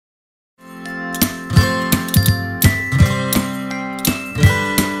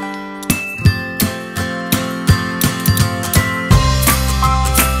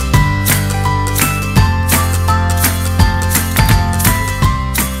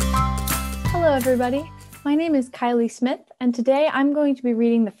Hello, everybody. My name is Kylie Smith, and today I'm going to be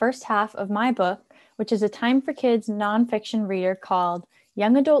reading the first half of my book, which is a Time for Kids nonfiction reader called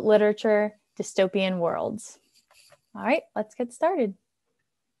Young Adult Literature, Dystopian Worlds. All right, let's get started.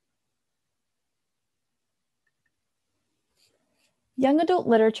 Young Adult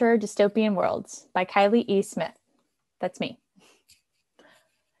Literature, Dystopian Worlds by Kylie E. Smith. That's me.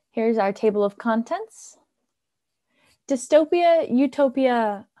 Here's our table of contents. Dystopia,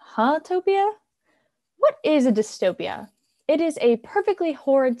 utopia, huh-topia? What is a dystopia? It is a perfectly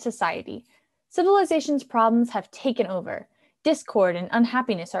horrid society. Civilization's problems have taken over. Discord and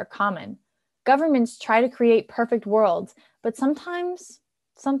unhappiness are common. Governments try to create perfect worlds, but sometimes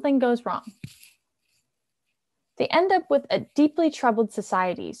something goes wrong. They end up with deeply troubled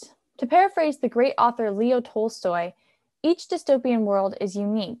societies. To paraphrase the great author Leo Tolstoy, each dystopian world is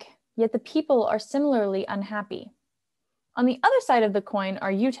unique, yet the people are similarly unhappy. On the other side of the coin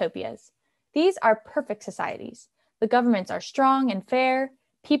are utopias. These are perfect societies. The governments are strong and fair.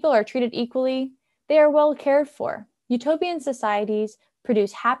 People are treated equally. They are well cared for. Utopian societies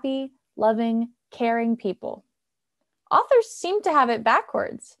produce happy, loving, caring people. Authors seem to have it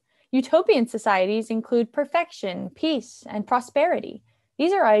backwards. Utopian societies include perfection, peace, and prosperity.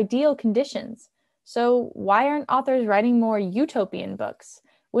 These are ideal conditions. So why aren't authors writing more utopian books?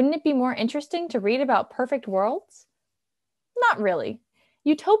 Wouldn't it be more interesting to read about perfect worlds? Not really.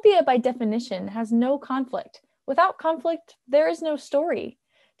 Utopia, by definition, has no conflict. Without conflict, there is no story.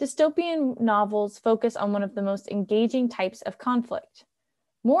 Dystopian novels focus on one of the most engaging types of conflict.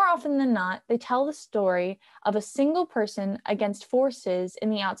 More often than not, they tell the story of a single person against forces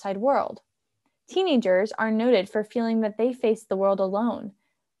in the outside world. Teenagers are noted for feeling that they face the world alone.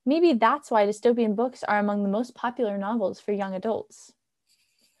 Maybe that's why dystopian books are among the most popular novels for young adults.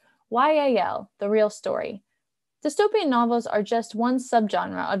 YAL, the real story. Dystopian novels are just one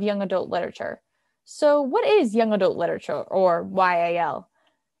subgenre of young adult literature. So what is young adult literature, or YAL?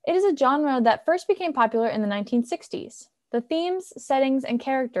 It is a genre that first became popular in the 1960s. The themes, settings, and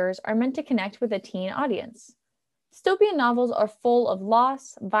characters are meant to connect with a teen audience. Dystopian novels are full of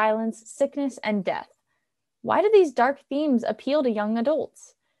loss, violence, sickness, and death. Why do these dark themes appeal to young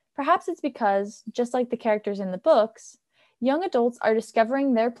adults? Perhaps it's because, just like the characters in the books, young adults are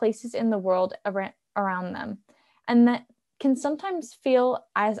discovering their places in the world around them, and that can sometimes feel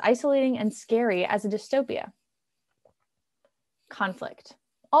as isolating and scary as a dystopia. Conflict.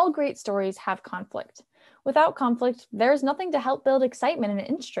 All great stories have conflict. Without conflict, there is nothing to help build excitement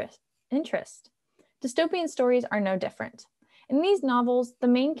and interest. Dystopian stories are no different. In these novels, the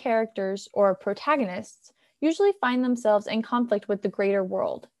main characters, or protagonists, usually find themselves in conflict with the greater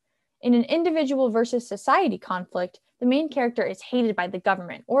world. In an individual versus society conflict, the main character is hated by the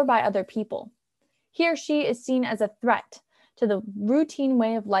government or by other people. He or she is seen as a threat to the routine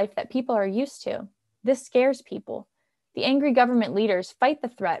way of life that people are used to. This scares people. The angry government leaders fight the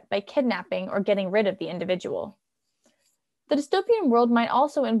threat by kidnapping or getting rid of the individual. The dystopian world might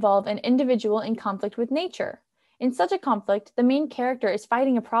also involve an individual in conflict with nature. In such a conflict, the main character is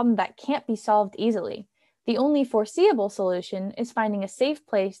fighting a problem that can't be solved easily. The only foreseeable solution is finding a safe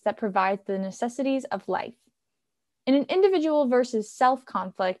place that provides the necessities of life. In an individual versus self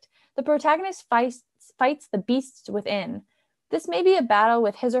conflict, the protagonist fights the beasts within. This may be a battle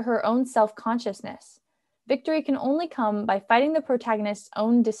with his or her own self-consciousness. Victory can only come by fighting the protagonist's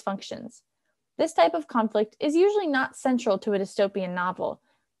own dysfunctions. This type of conflict is usually not central to a dystopian novel.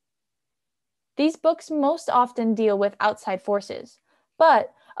 These books most often deal with outside forces,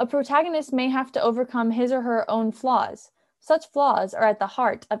 but a protagonist may have to overcome his or her own flaws. Such flaws are at the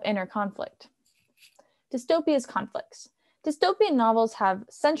heart of inner conflict. Dystopia's conflicts. Dystopian novels have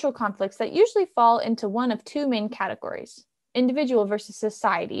central conflicts that usually fall into one of two main categories. Individual versus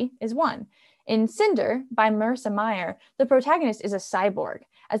society is one. In Cinder, by Marissa Meyer, the protagonist is a cyborg.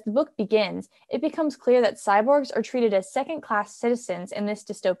 As the book begins, it becomes clear that cyborgs are treated as second-class citizens in this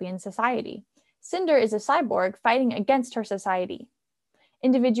dystopian society. Cinder is a cyborg fighting against her society.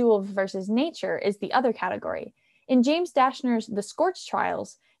 Individual versus nature is the other category. In James Dashner's The Scorch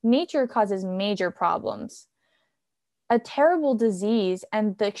Trials, nature causes major problems. A terrible disease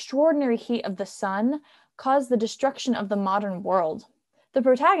and the extraordinary heat of the sun cause the destruction of the modern world. The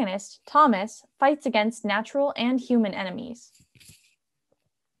protagonist, Thomas, fights against natural and human enemies.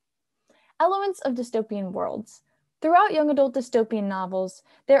 Elements of dystopian worlds. Throughout young adult dystopian novels,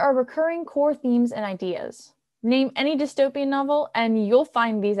 there are recurring core themes and ideas. Name any dystopian novel and you'll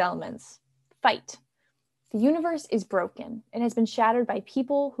find these elements. Fight. The universe is broken. It has been shattered by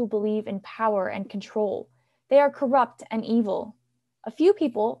people who believe in power and control. They are corrupt and evil. A few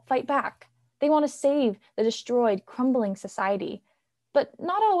people fight back. They want to save the destroyed, crumbling society. but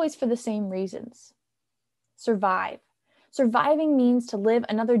not always for the same reasons. Survive. Surviving means to live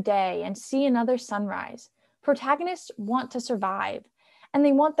another day and see another sunrise. Protagonists want to survive, and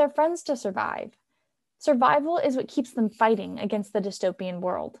they want their friends to survive. Survival is what keeps them fighting against the dystopian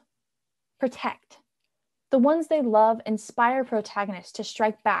world. Protect. The ones they love inspire protagonists to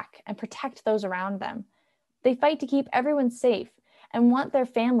strike back and protect those around them. They fight to keep everyone safe and want their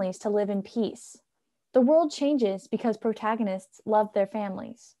families to live in peace. The world changes because protagonists love their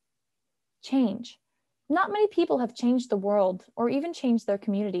families. Change. Not many people have changed the world or even changed their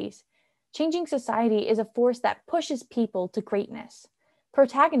communities. Changing society is a force that pushes people to greatness.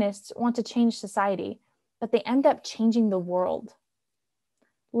 Protagonists want to change society, but they end up changing the world.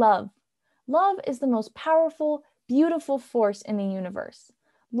 Love. Love is the most powerful, beautiful force in the universe.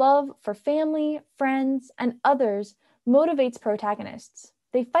 Love for family, friends, and others motivates protagonists.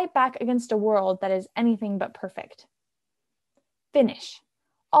 They fight back against a world that is anything but perfect. Finish.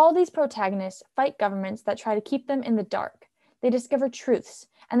 All these protagonists fight governments that try to keep them in the dark. They discover truths,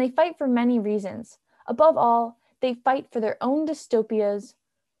 and they fight for many reasons. Above all, they fight for their own dystopias.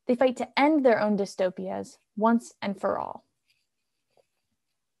 They fight to end their own dystopias once and for all.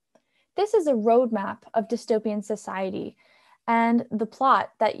 This is a roadmap of dystopian society and the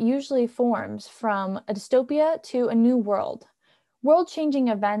plot that usually forms from a dystopia to a new world. World-changing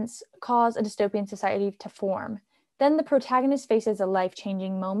events cause a dystopian society to form. Then the protagonist faces a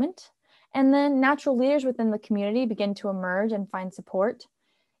life-changing moment, and then natural leaders within the community begin to emerge and find support.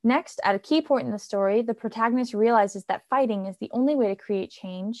 Next, at a key point in the story, the protagonist realizes that fighting is the only way to create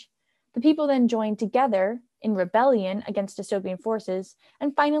change. The people then join together in rebellion against dystopian forces,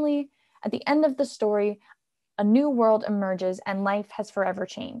 and finally, at the end of the story, a new world emerges and life has forever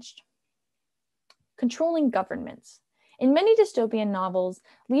changed. Controlling governments. In many dystopian novels,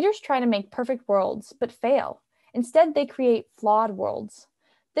 leaders try to make perfect worlds, but fail. Instead, they create flawed worlds.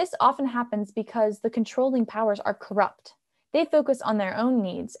 This often happens because the controlling powers are corrupt. They focus on their own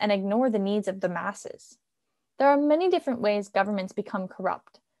needs and ignore the needs of the masses. There are many different ways governments become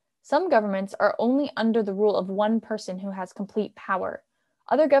corrupt. Some governments are only under the rule of one person who has complete power.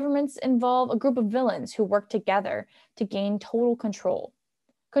 Other governments involve a group of villains who work together to gain total control.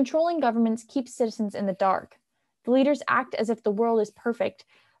 Controlling governments keep citizens in the dark. The leaders act as if the world is perfect,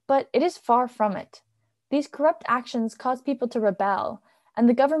 but it is far from it. These corrupt actions cause people to rebel, and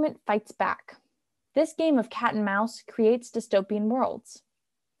the government fights back. This game of cat and mouse creates dystopian worlds.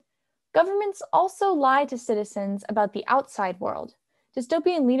 Governments also lie to citizens about the outside world.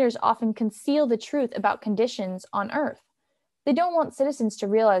 Dystopian leaders often conceal the truth about conditions on Earth. They don't want citizens to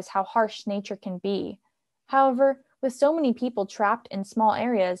realize how harsh nature can be. However, with so many people trapped in small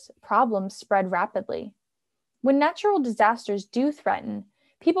areas, problems spread rapidly. When natural disasters do threaten,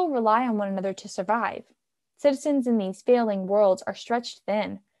 people rely on one another to survive. Citizens in these failing worlds are stretched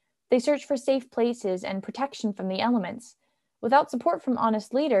thin. They search for safe places and protection from the elements. Without support from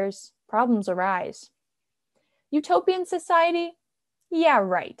honest leaders, problems arise. Utopian society? Yeah,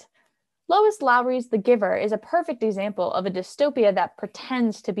 right. Lois Lowry's The Giver is a perfect example of a dystopia that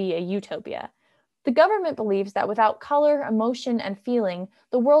pretends to be a utopia. The government believes that without color, emotion, and feeling,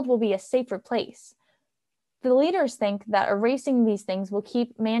 the world will be a safer place. The leaders think that erasing these things will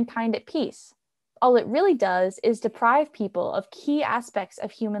keep mankind at peace. All it really does is deprive people of key aspects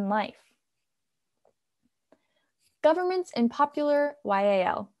of human life. Governments in popular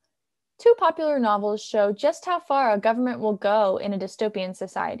YAL. Two popular novels show just how far a government will go in a dystopian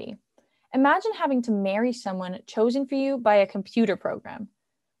society. Imagine having to marry someone chosen for you by a computer program.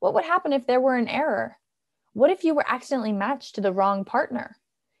 What would happen if there were an error? What if you were accidentally matched to the wrong partner?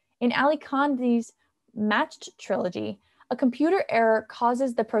 In Ali Khandi's Matched trilogy, a computer error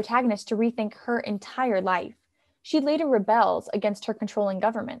causes the protagonist to rethink her entire life. She later rebels against her controlling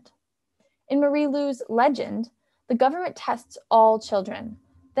government. In Marie Lu's Legend, the government tests all children.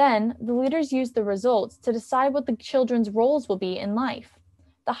 Then, the leaders use the results to decide what the children's roles will be in life.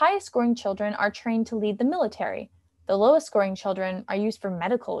 The highest scoring children are trained to lead the military. The lowest scoring children are used for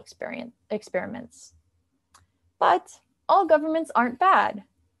medical experiments. But all governments aren't bad.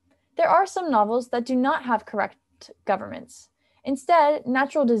 There are some novels that do not have correct governments. Instead,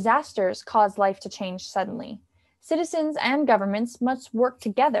 natural disasters cause life to change suddenly. Citizens and governments must work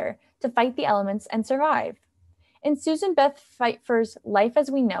together to fight the elements and survive. In Susan Beth Pfeiffer's Life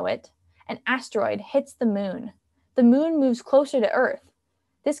as We Know It, an asteroid hits the moon. The moon moves closer to Earth.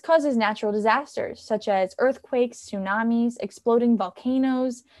 This causes natural disasters such as earthquakes, tsunamis, exploding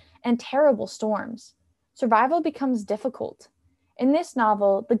volcanoes, and terrible storms. Survival becomes difficult. In this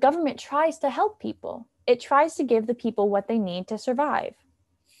novel, the government tries to help people. It tries to give the people what they need to survive.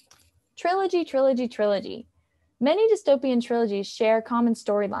 Trilogy, trilogy, trilogy. Many dystopian trilogies share common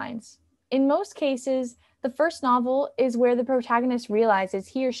storylines. In most cases, the first novel is where the protagonist realizes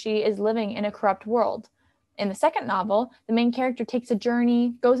he or she is living in a corrupt world. In the second novel, the main character takes a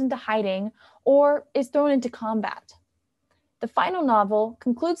journey, goes into hiding, or is thrown into combat. The final novel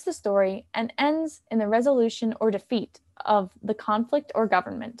concludes the story and ends in the resolution or defeat of the conflict or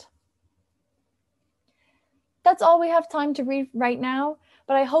government. That's all we have time to read right now,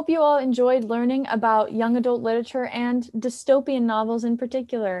 but I hope you all enjoyed learning about young adult literature and dystopian novels in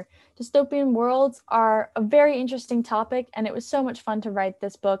particular. Dystopian worlds are a very interesting topic, and it was so much fun to write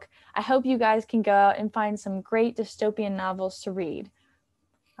this book. I hope you guys can go out and find some great dystopian novels to read.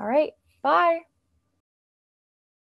 All right, bye.